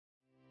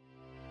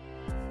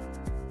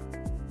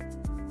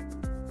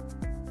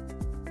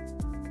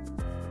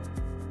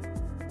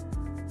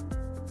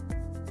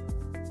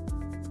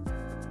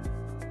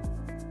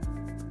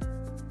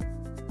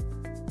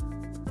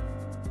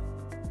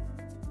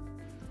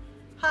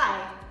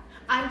Hi,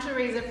 I'm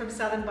Teresa from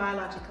Southern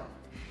Biological,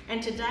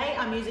 and today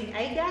I'm using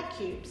Agar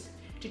cubes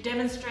to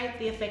demonstrate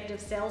the effect of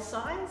cell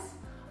size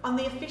on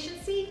the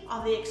efficiency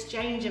of the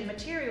exchange of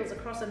materials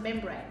across a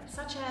membrane,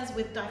 such as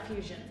with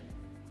diffusion.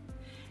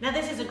 Now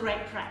this is a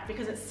great prac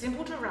because it's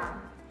simple to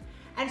run,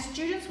 and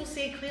students will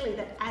see clearly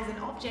that as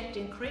an object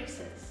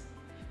increases,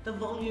 the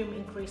volume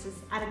increases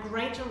at a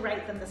greater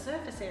rate than the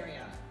surface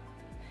area.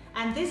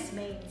 And this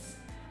means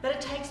that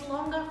it takes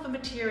longer for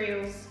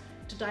materials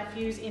to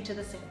diffuse into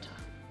the center.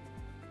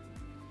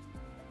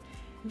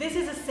 This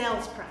is a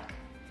cells prac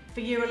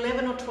for Year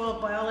 11 or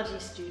 12 biology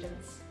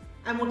students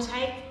and will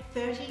take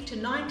 30 to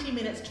 90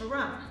 minutes to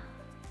run.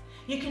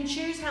 You can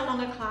choose how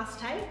long a class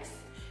takes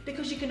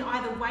because you can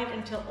either wait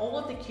until all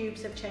of the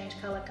cubes have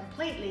changed color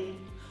completely,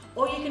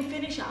 or you can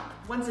finish up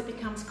once it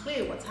becomes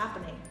clear what's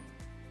happening.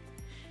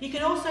 You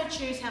can also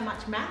choose how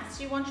much maths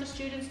you want your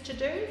students to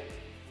do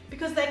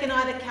because they can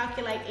either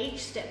calculate each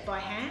step by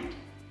hand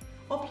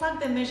or plug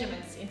their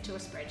measurements into a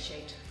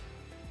spreadsheet.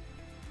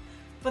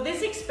 For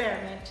this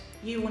experiment,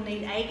 you will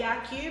need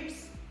agar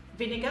cubes,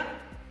 vinegar,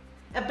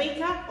 a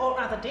beaker or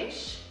other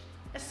dish,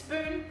 a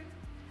spoon,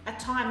 a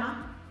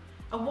timer,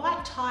 a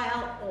white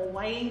tile or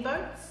weighing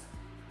boats,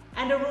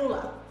 and a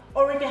ruler.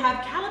 Or if you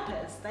have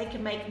calipers, they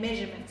can make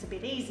measurements a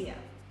bit easier.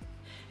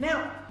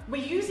 Now,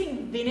 we're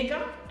using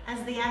vinegar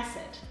as the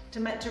acid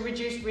to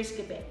reduce risk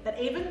a bit,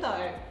 that even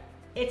though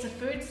it's a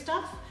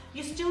foodstuff,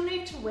 you still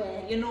need to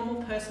wear your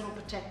normal personal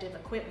protective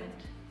equipment.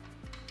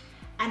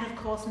 And of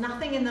course,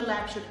 nothing in the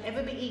lab should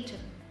ever be eaten,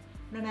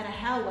 no matter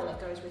how well it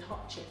goes with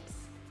hot chips.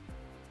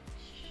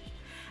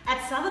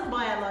 At Southern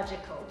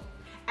Biological,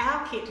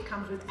 our kit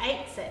comes with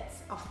 8 sets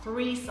of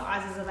 3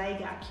 sizes of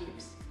agar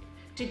cubes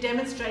to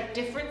demonstrate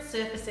different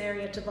surface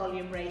area to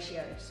volume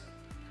ratios.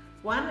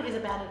 One is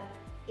about 1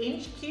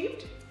 inch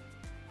cubed,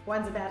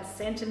 one's about 1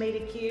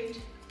 centimetre cubed,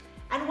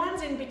 and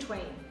one's in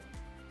between.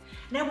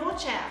 Now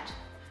watch out,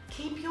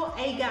 keep your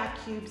agar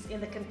cubes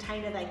in the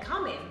container they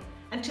come in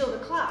until the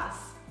class,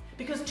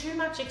 because too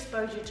much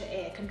exposure to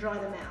air can dry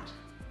them out.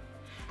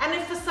 And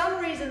if for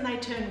some reason they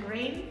turn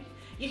green,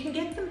 you can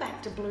get them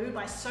back to blue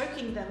by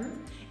soaking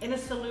them in a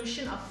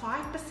solution of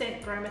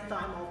 5%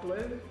 bromothymol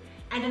blue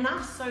and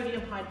enough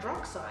sodium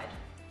hydroxide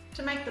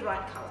to make the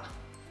right colour.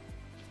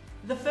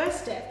 The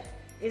first step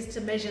is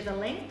to measure the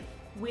length,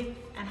 width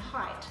and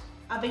height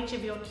of each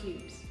of your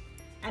cubes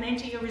and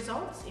enter your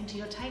results into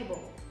your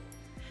table.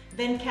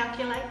 Then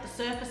calculate the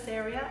surface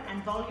area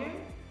and volume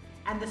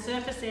and the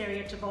surface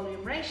area to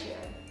volume ratio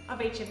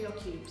of each of your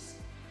cubes.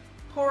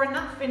 Pour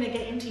enough vinegar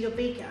into your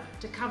beaker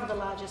to cover the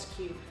largest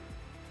cube.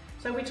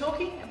 So we're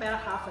talking about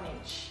 1/2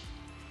 inch.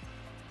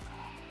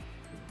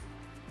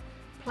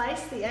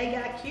 Place the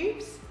agar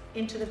cubes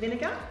into the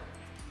vinegar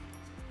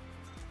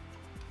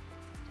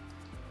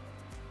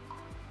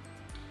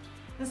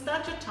and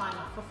start your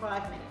timer for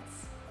 5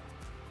 minutes.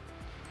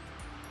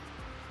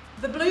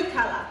 The blue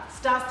colour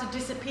starts to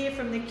disappear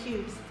from the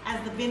cubes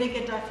as the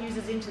vinegar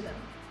diffuses into them,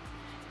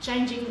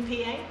 changing the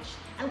pH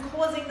and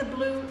causing the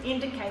blue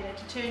indicator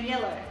to turn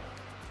yellow.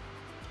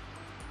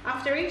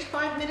 After each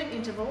 5-minute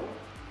interval,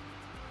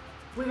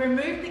 we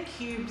remove the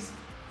cubes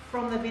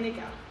from the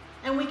vinegar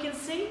and we can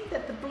see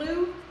that the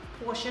blue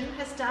portion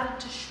has started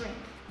to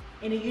shrink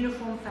in a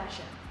uniform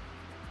fashion.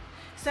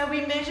 So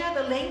we measure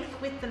the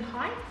length, width and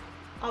height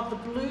of the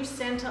blue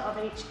centre of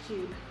each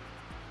cube.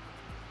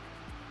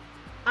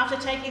 After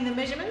taking the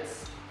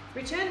measurements,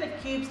 return the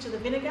cubes to the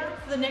vinegar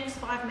for the next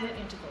 5-minute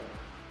interval.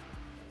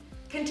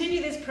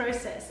 Continue this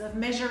process of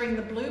measuring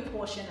the blue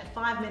portion at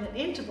 5-minute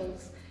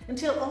intervals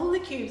until all the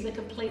cubes are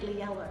completely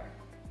yellow.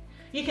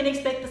 You can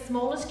expect the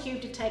smallest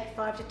cube to take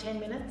 5 to 10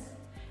 minutes,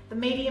 the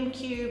medium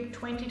cube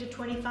 20 to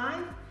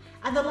 25,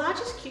 and the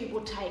largest cube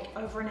will take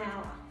over an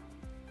hour.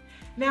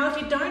 Now,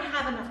 if you don't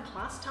have enough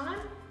class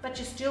time, but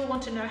you still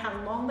want to know how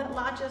long that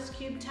largest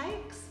cube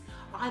takes,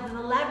 either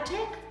the lab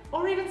tech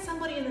or even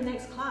somebody in the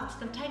next class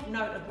can take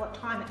note of what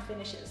time it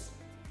finishes.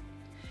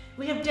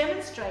 We have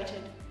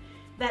demonstrated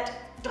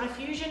that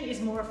diffusion is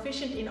more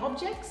efficient in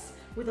objects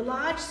with a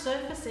large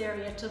surface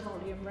area to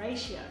volume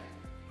ratio.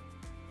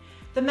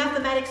 The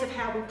mathematics of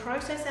how we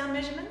process our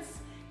measurements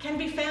can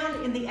be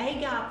found in the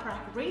Agar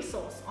prac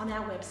resource on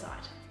our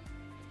website.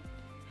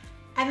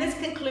 And this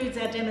concludes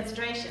our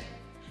demonstration.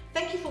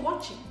 Thank you for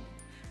watching.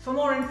 For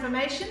more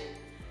information,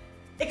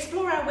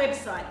 explore our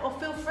website or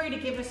feel free to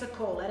give us a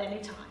call at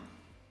any time.